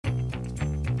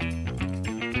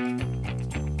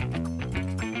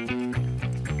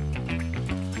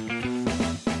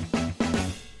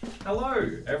Hello,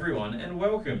 everyone, and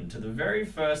welcome to the very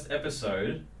first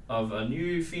episode of a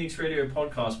new Phoenix Radio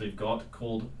podcast we've got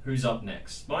called Who's Up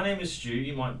Next. My name is Stu.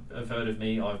 You might have heard of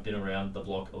me. I've been around the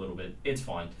block a little bit. It's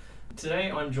fine.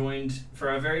 Today I'm joined for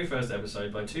our very first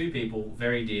episode by two people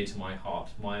very dear to my heart.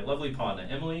 My lovely partner,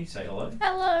 Emily. Say hello.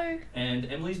 Hello. And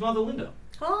Emily's mother, Linda.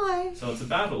 Hi. So it's a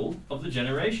battle of the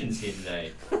generations here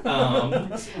today. We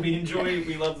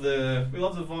love the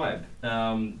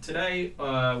vibe. Today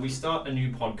we start a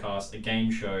new podcast, a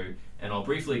game show, and I'll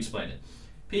briefly explain it.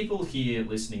 People here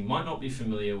listening might not be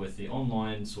familiar with the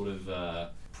online sort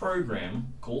of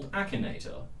program called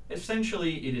Akinator.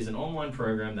 Essentially, it is an online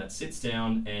program that sits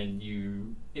down and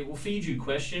it will feed you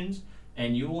questions,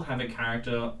 and you will have a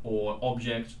character or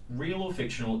object, real or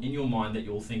fictional, in your mind that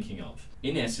you're thinking of.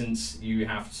 In essence, you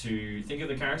have to think of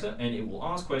the character and it will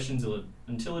ask questions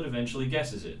until it eventually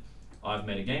guesses it. I've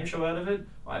made a game show out of it.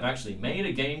 I've actually made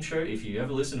a game show. If you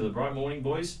ever listen to the Bright Morning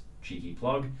Boys, cheeky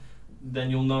plug, then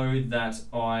you'll know that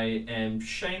I am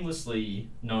shamelessly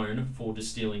known for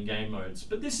distilling game modes.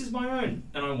 But this is my own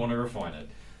and I want to refine it.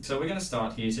 So we're going to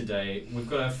start here today. We've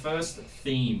got our first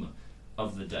theme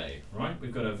of the day, right?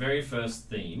 We've got our very first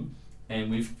theme, and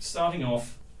we're starting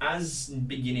off as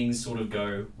beginnings sort of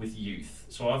go with youth.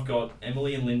 So I've got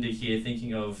Emily and Linda here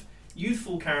thinking of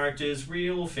youthful characters,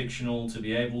 real or fictional, to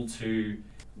be able to,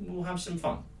 we'll have some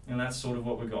fun. And that's sort of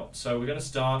what we've got. So we're going to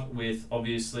start with,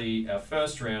 obviously, our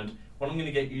first round. What I'm going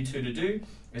to get you two to do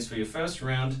is for your first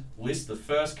round, list the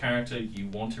first character you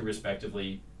want to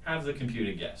respectively have the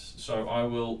computer guess. So I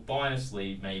will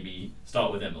biasly maybe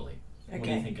start with Emily. Okay. What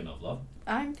are you thinking of, love?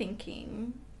 I'm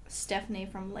thinking Stephanie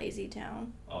from Lazy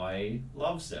Town. I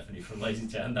love Stephanie from Lazy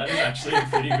Town. That is actually a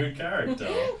pretty good character.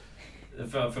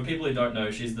 For people who don't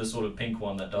know, she's the sort of pink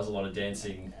one that does a lot of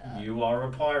dancing. You are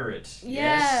a pirate.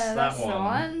 Yeah, yes, that's that one. The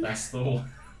one. That's the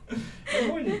one.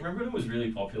 Remember when it was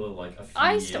really popular like a few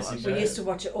years ago? We used to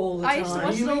watch it all the time. I used to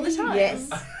watch it all the time.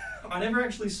 Yes. I never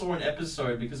actually saw an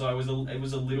episode because it was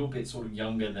a little bit sort of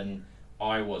younger than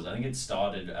I was. I think it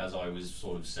started as I was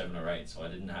sort of 7 or 8, so I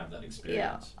didn't have that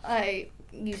experience. Yeah, I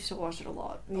used to watch it a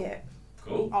lot. Yeah.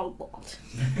 Cool. A lot.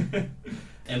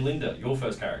 And Linda, your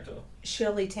first character?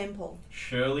 Shirley Temple.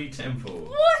 Shirley Temple.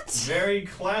 What? Very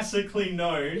classically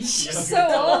known. She's so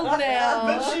old now.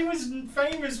 But she was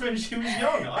famous when she was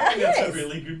young. I think that's a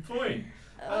really good point.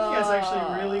 I think that's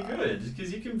actually really good,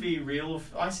 because you can be real.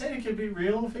 I said it could be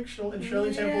real or fictional, and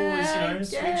Shirley Temple was,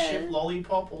 sweet ship,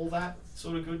 lollipop, all that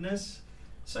sort of goodness.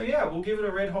 So yeah, we'll give it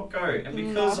a red hot go. And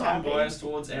because I'm biased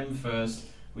towards Em first,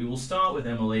 we will start with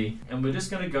Emily, and we're just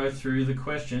going to go through the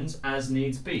questions as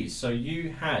needs be. So you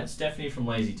had Stephanie from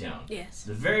Lazy Town. Yes.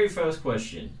 The very first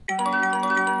question: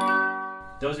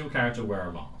 does your character wear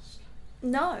a mask?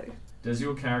 No. Does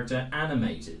your character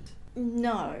animated?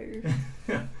 No.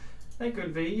 That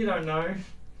could be. You don't know.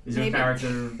 Is your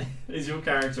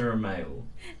character a male?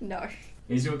 No.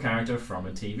 Is your character from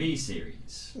a TV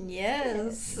series?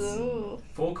 Yes. Ooh.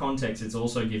 For context, it's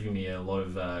also giving me a lot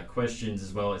of questions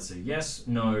as well. It's a yes,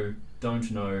 no, don't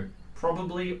know,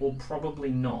 probably or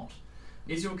probably not.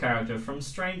 Is your character from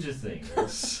Stranger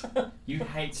Things? You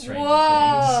hate Stranger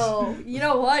Whoa. Things. You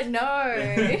know what? No.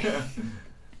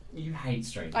 You hate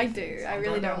Stranger I Things. do. I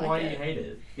really don't know why like you hate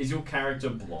it. Is your character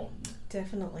blonde?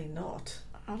 Definitely not.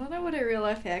 I don't know what her real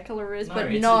life hair colour is,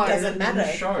 but It doesn't matter.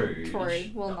 Show.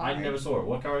 True. Well, no. I never saw it.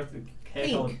 What color hair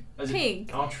colour?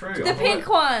 Pink. Oh, true. The pink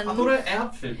one. I thought her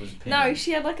outfit was pink. No,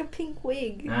 she had like a pink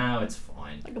wig. No, it's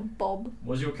fine. Like a bob.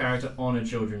 Was your character on a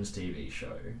children's TV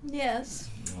show? Yes.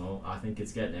 Well, I think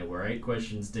it's getting there. We're 8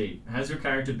 questions deep. Has your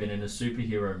character been in a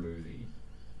superhero movie?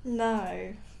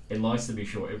 No. It likes to be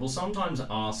short. It will sometimes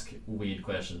ask weird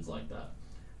questions like that.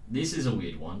 This is a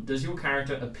weird one. Does your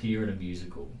character appear in a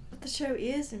musical? But the show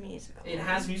is a musical. It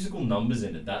has musical numbers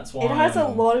in it. That's why. It has a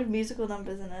lot of musical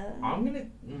numbers in it. I'm gonna.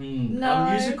 No.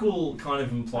 A musical kind of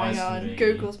implies Hang to me. on,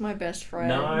 Google's my best friend.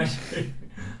 No.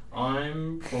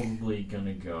 I'm probably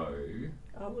gonna go.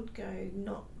 I would go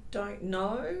don't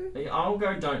know. I'll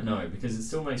go don't know, because it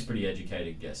still makes pretty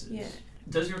educated guesses. Yeah.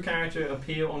 Does your character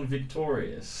appear on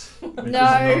Victorious? Which No. is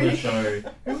another show.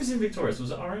 Who was in Victorious?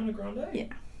 Was it Ariana Grande? Yeah.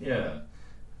 Yeah.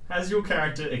 Has your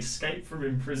character escaped from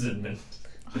imprisonment?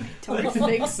 I don't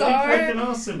think so. They can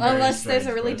ask some very Unless there's a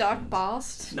strange really dark questions.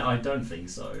 past. No, I don't think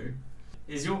so.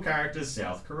 Is your character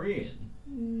South Korean?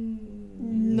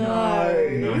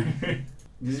 No.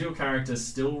 Does your character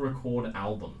still record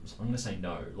albums? I'm going to say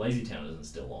no. Lazy Town isn't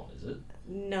still on, is it?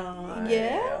 No.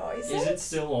 Yeah? Is it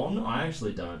still on? I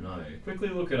actually don't know. Quickly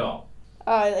look it up. It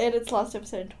aired its last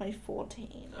episode in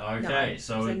 2014. Okay, No.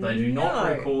 so So they do not no.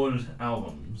 record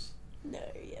albums. No,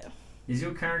 yeah. Is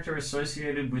your character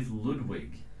associated with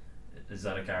Ludwig? Is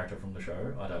that a character from the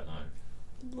show? I don't know.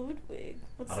 Ludwig.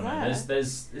 What's I don't that? know.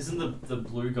 There's isn't the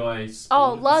blue guy?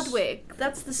 Oh, Ludwig.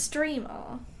 That's the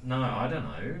streamer. No, I don't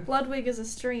know. Ludwig is a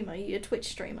streamer. You're a Twitch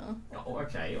streamer. Oh,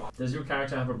 okay. Does your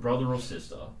character have a brother or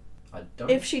sister? I don't.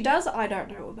 If she does, I don't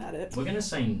know about it. We're gonna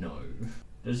say no.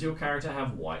 Does your character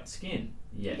have white skin?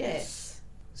 Yes. Yes.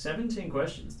 17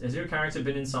 questions. Has your character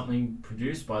been in something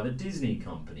produced by the Disney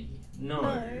company? No.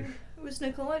 No. It was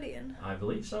Nickelodeon. I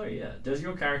believe so, yeah. Does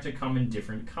your character come in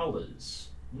different colours?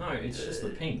 No, it's just the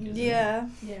pink, isn't it? Yeah.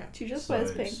 Yeah. She just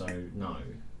wears pink. So, no.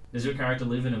 Does your character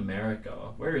live in America?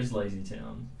 Where is Lazy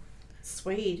Town?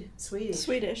 Swedish.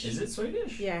 Swedish. Is it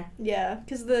Swedish? Yeah. Yeah,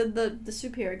 because the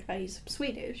superhero guy, he's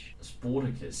Swedish.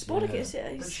 Sporticus. Sporticus,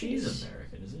 yeah. But she's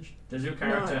American, isn't she? Does your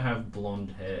character have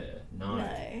blonde hair? No.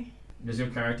 No. Has your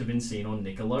character been seen on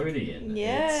Nickelodeon?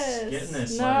 Yes. It's getting there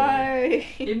slowly.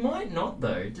 No. It might not,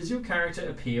 though. Does your character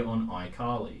appear on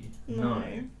iCarly? No.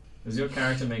 Does your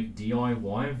character make DIY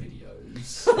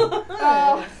videos?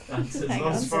 Oh. That's Hang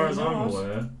not as on, far as I'm not.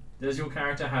 aware. Does your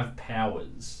character have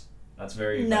powers? That's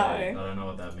very No. vague. I don't know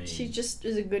what that means. She just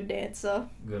is a good dancer.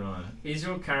 Good on her. Is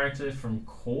your character from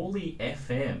Corley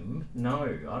FM? No,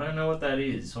 I don't know what that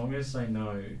is, so I'm going to say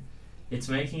no. It's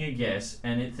making a guess,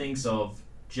 and it thinks of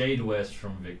Jade West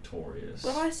from Victorious.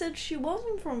 But I said she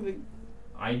wasn't from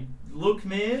Look,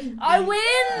 man. I win!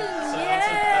 So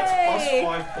that's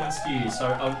plus 5 points to you. So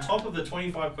on top of the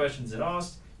 25 questions it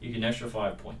asked, you get an extra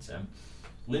 5 points, Sam.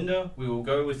 Linda, we will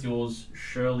go with yours,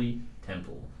 Shirley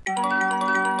Temple.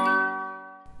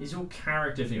 Is your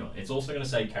character female? It's also going to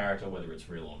say character whether it's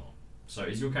real or not. So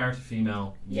is your character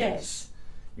female? Yes.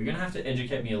 You're going to have to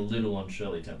educate me a little on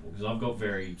Shirley Temple because I've got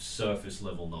very surface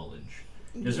level knowledge.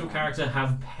 Does your character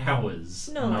have powers?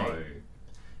 No.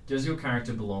 Does your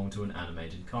character belong to an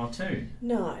animated cartoon?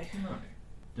 No. No.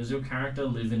 Does your character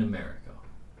live in America?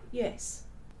 Yes.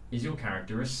 Is your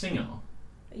character a singer?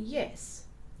 Yes.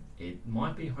 It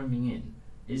might be homing in.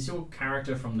 Is your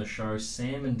character from the show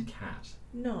Sam and Cat?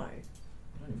 No.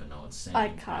 I don't even know what Sam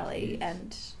and Cat iCarly is.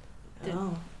 and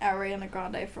Oh. Ariana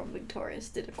Grande from Victorious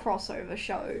did a crossover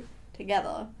show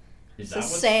together. Is So that what?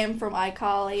 Sam from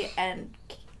iCarly and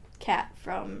Kat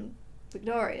from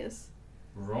Victorious.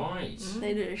 Right.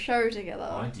 They did a show together.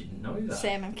 I didn't know that.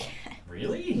 Sam and Kat.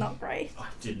 Really? Not great. I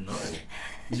didn't know.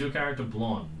 Is your character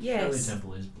blonde? Yes. Shirley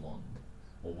Temple is blonde.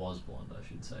 Or was blonde, I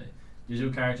should say. Does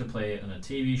your character play on a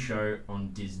TV show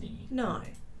on Disney? No.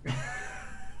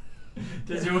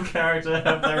 Does your character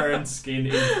have their own skin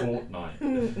in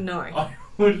Fortnite? No. I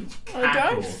would cackle. I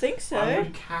don't think so. I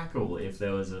would cackle if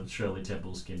there was a Shirley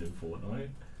Temple skin in Fortnite.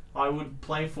 I would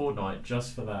play Fortnite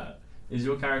just for that. Is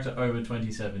your character over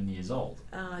 27 years old?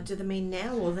 Do they mean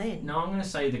now or then? No, I'm going to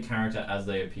say the character as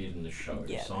they appeared in the show.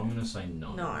 Yeah. So I'm going to say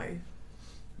no. No.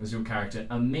 Is your character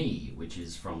a me, which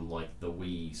is from like the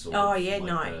Wii sort Oh, of? yeah, like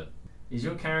no. Is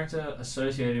your character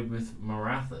associated with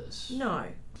Marathas? No.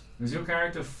 Does your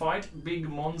character fight big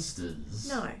monsters?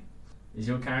 No. Is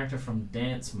your character from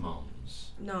Dance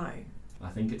Moms? No. I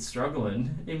think it's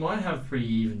struggling. It might have pretty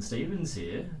even Stevens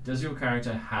here. Does your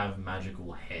character have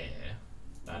magical hair?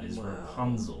 That is Well.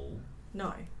 Rapunzel.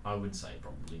 No. I would say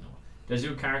probably not. Does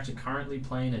your character currently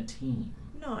play in a team?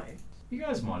 No. You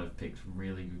guys might have picked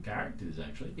really good characters,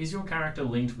 actually. Is your character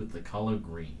linked with the colour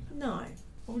green? No.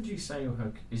 What would you say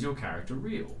is your character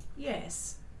real?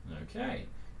 Yes. Okay.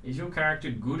 Is your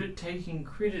character good at taking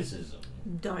criticism?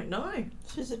 Don't know.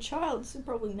 She's a child, so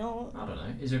probably not. I don't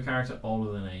know. Is your character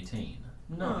older than 18?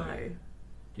 No.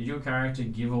 Did your character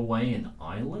give away an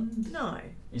island? No.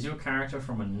 Is your character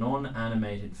from a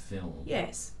non-animated film?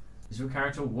 Yes. Does your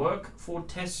character work for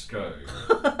Tesco?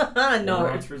 No.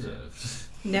 Or it's reserved?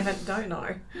 Never. Don't know.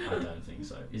 I don't think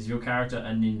so. Is your character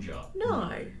a ninja?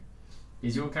 No.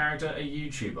 Is your character a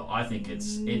YouTuber? I think it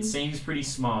seems pretty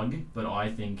smug, but I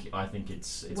think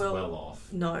it's well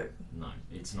off. No. No,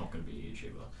 it's not going to be a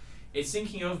YouTuber. It's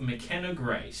thinking of McKenna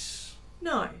Grace.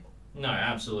 No. No,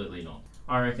 absolutely not.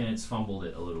 I reckon it's fumbled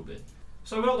it a little bit.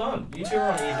 So well done. You two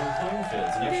are on even playing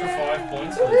fields. An extra 5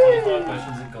 points for the 25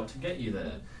 questions it got to get you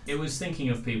there. It was thinking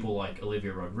of people like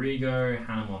Olivia Rodrigo,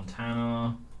 Hannah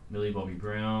Montana, Millie Bobby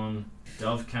Brown,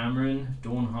 Dove Cameron,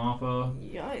 Dawn Harper.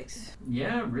 Yikes.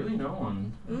 Yeah, really no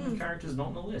one. The character's not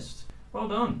on the list. Well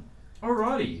done.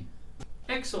 Alrighty.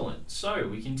 Excellent. So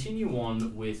we continue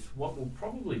on with what will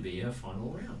probably be her final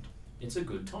round. It's a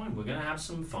good time. We're going to have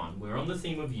some fun. We're on the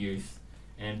theme of youth,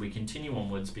 and we continue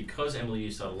onwards because Emily,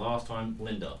 you started last time.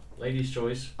 Linda, lady's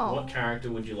choice. Oh. What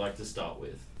character would you like to start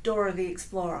with? Dora the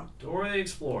Explorer. Dora the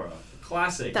Explorer.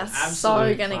 Classic. That's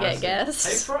Absolute so gonna classic. get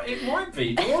guessed. It might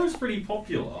be. Dora's pretty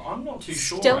popular. I'm not too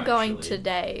sure. Still going actually.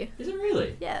 today. Is it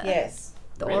really? Yeah. Yes.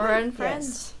 Dora Really? and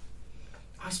Friends.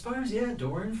 I suppose, yeah,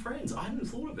 Dora and Friends. I hadn't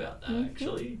thought about that,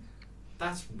 actually.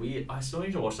 That's weird. I still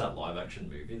need to watch that live action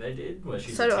movie they did where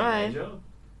she's So a do I. teenager.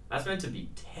 That's meant to be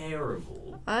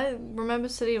terrible. I remember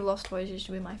City of Lost Toys used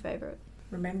to be my favourite.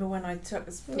 Remember when I took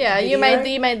this Yeah, video?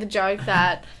 you made the joke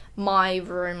that my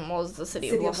room was the City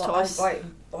of Lost Toys.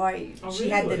 She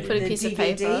had the, really? Put a the piece of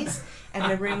DVDs,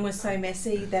 and the room was so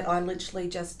messy that I literally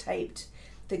just taped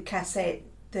the cassette,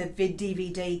 the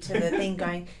DVD to the thing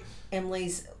going,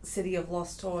 Emily's City of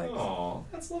Lost Toys. Oh,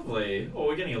 that's lovely. Well,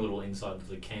 we're getting a little insight into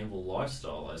the Campbell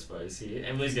lifestyle, I suppose, here.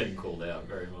 Emily's getting called out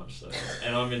very much so,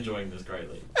 and I'm enjoying this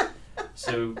greatly.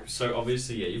 So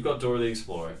obviously, yeah, you've got Dora the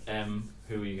Explorer.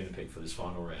 Who are you going to pick for this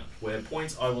final round? Where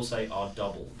points, I will say, are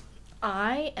doubled.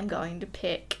 I am going to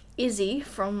pick Izzy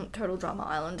from Total Drama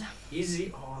Island.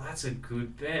 Izzy, oh, that's a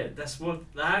good bet. That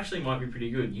actually might be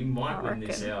pretty good. You might win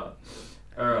this out.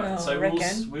 Alright, Well, so I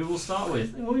reckon. we will start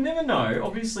with. Well, we never know.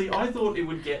 Obviously, I thought it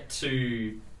would get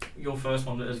to your first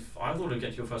one. I thought it would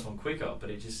get to your first one quicker, but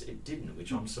it didn't,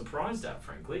 which I'm surprised at,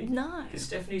 frankly. No. Because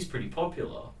Stephanie's pretty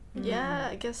popular. Yeah,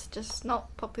 I guess just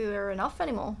not popular enough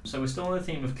anymore. So we're still on the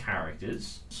theme of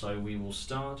characters. So we will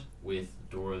start with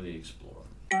Dora the Explorer.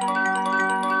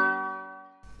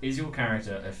 Is your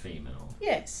character a female?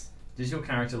 Yes. Does your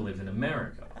character live in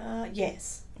America?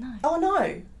 Yes. No. Oh,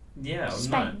 no. Yeah,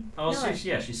 Spain. no. Oh, No.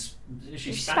 she's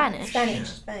She's Spanish. Spanish.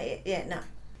 Yeah. Yeah, no.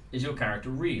 Is your character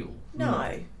real?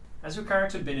 No. Has your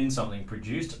character been in something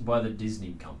produced by the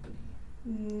Disney company?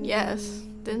 Yes.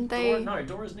 Didn't they?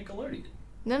 Dora's Nickelodeon.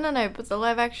 No, but the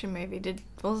live action movie,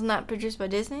 wasn't that produced by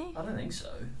Disney? I don't think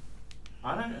so.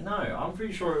 I don't know. I'm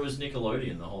pretty sure it was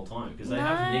Nickelodeon the whole time because they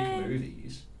have Nick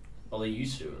movies. Well, they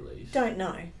used to at least. Don't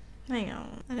know. Hang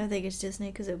on. I don't think it's Disney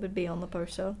because it would be on the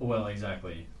poster. Well,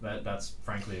 exactly. That's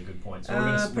frankly a good point. So we're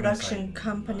gonna say Production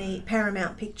company, no.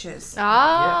 Paramount Pictures.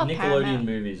 Ah, Yeah, Nickelodeon Paramount.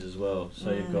 movies as well.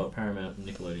 So you've got Paramount and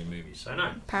Nickelodeon movies. So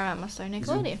no. Paramount must own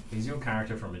Nickelodeon. Is your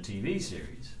character from a TV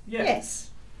series? Yeah. Yes.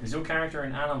 Is your character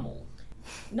an animal?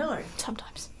 No.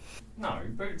 Sometimes. No,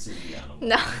 Boots is the animal.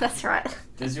 No, that's right.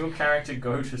 Does your character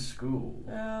go to school?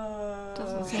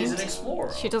 Doesn't seem She's an to.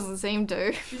 explorer. She doesn't seem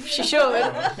to. She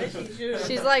should.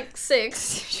 She's like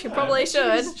 6. She probably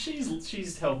should.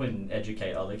 She's helping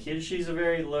educate other kids. She's a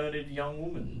very learned young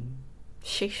woman.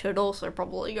 She should also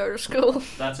probably go to school.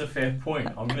 That's a fair point.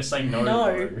 I'm going to say no. No.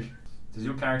 Though. Does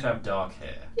your character have dark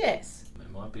hair? Yes. It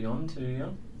might be on to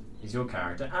you. Is your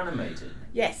character animated?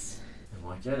 Yes. I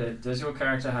might get it. Does your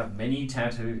character have many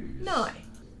tattoos? No.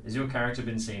 Has your character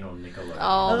been seen on Nickelodeon?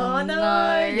 Oh, no.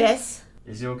 Yes.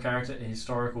 Is your character a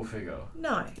historical figure?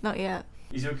 No. Not yet.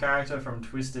 Is your character from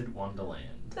Twisted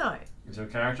Wonderland? No. Is your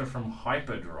character from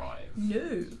Hyperdrive?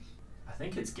 No. I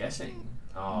think it's guessing.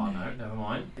 Oh, no, never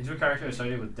mind. Is your character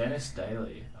associated with Dennis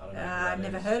Daly? I don't know. who that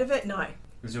Never is. heard of it. No.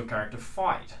 Does your character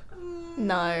fight?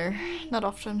 No, not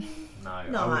often. No,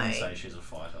 No. I wouldn't say she's a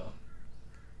fighter.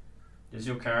 Does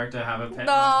your character have a pet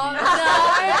No, monkey?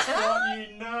 no. It's got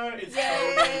you. No, it's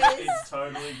Yes.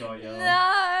 totally got you.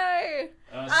 No.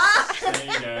 There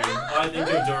you go. I think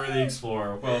of Dora the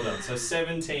Explorer. Well done. So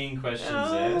 17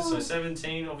 questions there. So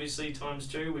 17 obviously times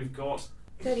 2. We've got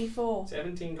 34.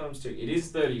 17 times 2. It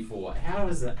is 34. How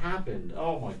has that happened?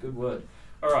 Oh my good word.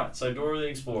 Alright, so Dora the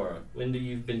Explorer. Linda,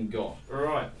 you've been got.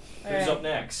 Alright, who's up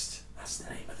next? That's the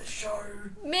name of the show.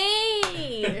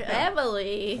 Me,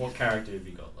 Emily. What character have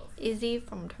you got, love? Izzy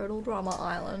from Total Drama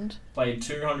Island. Played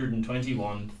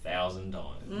 221,000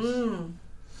 times.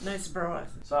 No surprise.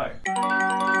 So,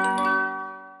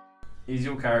 is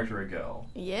your character a girl?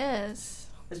 Yes.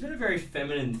 There's been a very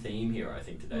feminine theme here, I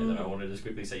think, today that I wanted to just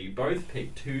quickly say. You both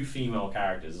picked 2 female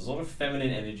characters. There's a lot of feminine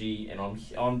energy, and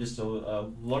I'm just a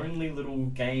lonely little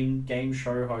game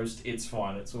show host. It's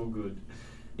fine. It's all good.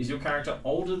 Is your character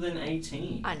older than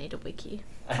 18? I need a wiki.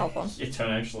 Hold on. You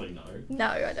don't actually know. No,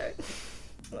 I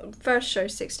don't. First show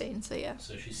 16, so yeah.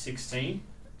 So she's 16.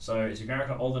 So is your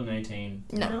character older than 18?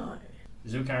 No.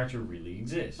 Does your character really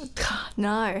exist? God,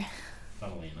 no.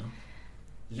 Funnily enough.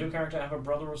 Does your character have a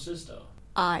brother or sister?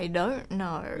 I don't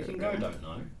know. You can go don't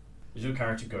know. Does your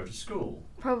character go to school?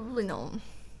 Probably not.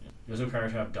 Does your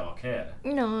character have dark hair?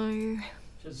 No.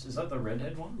 Is that the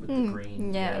redhead one with the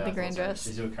green? Yeah, the I green thought so. dress.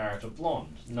 Is your character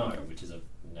blonde? No, which is a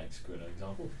next good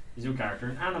example. Is your character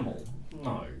an animal?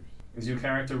 No. Is your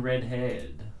character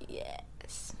red-haired?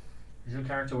 Yes. Does your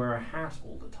character wear a hat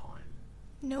all the time?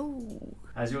 No.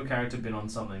 Has your character been on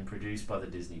something produced by the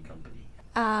Disney company?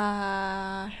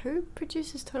 Who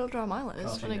produces Total Drama Island?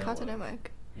 It's Cartoon from the Cartoon Network.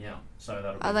 Network. Yeah, so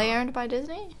that'll be Are they no. owned by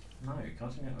Disney? No,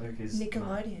 Cartoon Network is...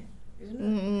 Nickelodeon, isn't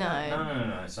it? No.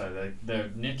 No. So they're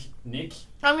Nick...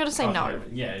 I'm going to say Cartoon no. Network.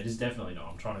 Yeah, it is definitely not.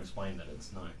 I'm trying to explain that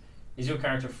it's no. Is your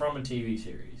character from a TV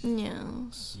series?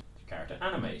 Yes. Is your character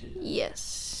animated?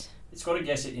 Yes. It's got to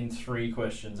guess it in 3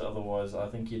 questions, otherwise I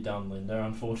think you're done, Linda,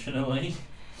 unfortunately.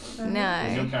 Does your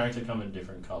No. character come in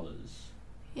different colours?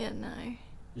 Yeah, no.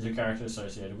 Is your character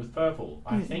associated with purple?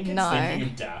 I think it's No. thinking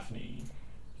of Daphne.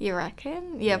 You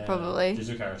reckon? Yeah, probably. Does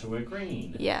your character wear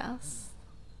green? Yes.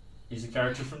 Is your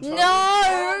character from Total?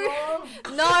 No!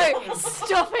 No!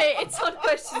 Stop it! It's on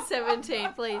question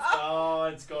 17, please. Oh,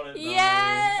 it's got it.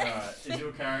 Yeah. Alright. Is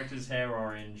your character's hair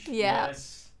orange? Yeah.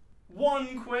 Yes.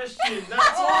 1 question. That's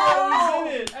all that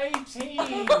was in it.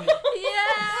 18.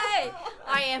 Yay!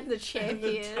 I am the And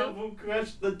champion.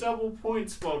 the double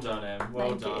points. Well done, Em. Well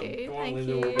Thank done. you, Go on, thank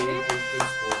Linda. you. We'll be in good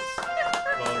sports.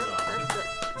 Well done.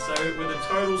 So with the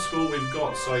total score we've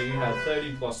got, so you had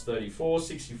 30 plus 34,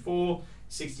 64,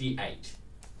 68.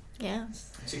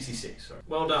 Yes. 66, sorry.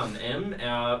 Well done, Em.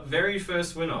 Our very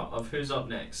first winner of Who's Up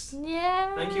Next.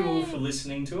 Yeah. Thank you all for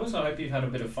listening to us. I hope you've had a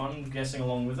bit of fun guessing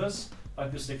along with us. I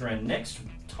hope you'll stick around next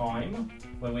time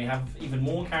when we have even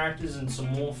more characters and some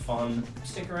more fun.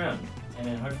 Stick around,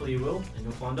 and hopefully you will, and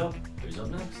you'll find out who's up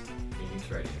next.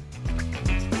 Phoenix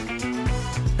Radio.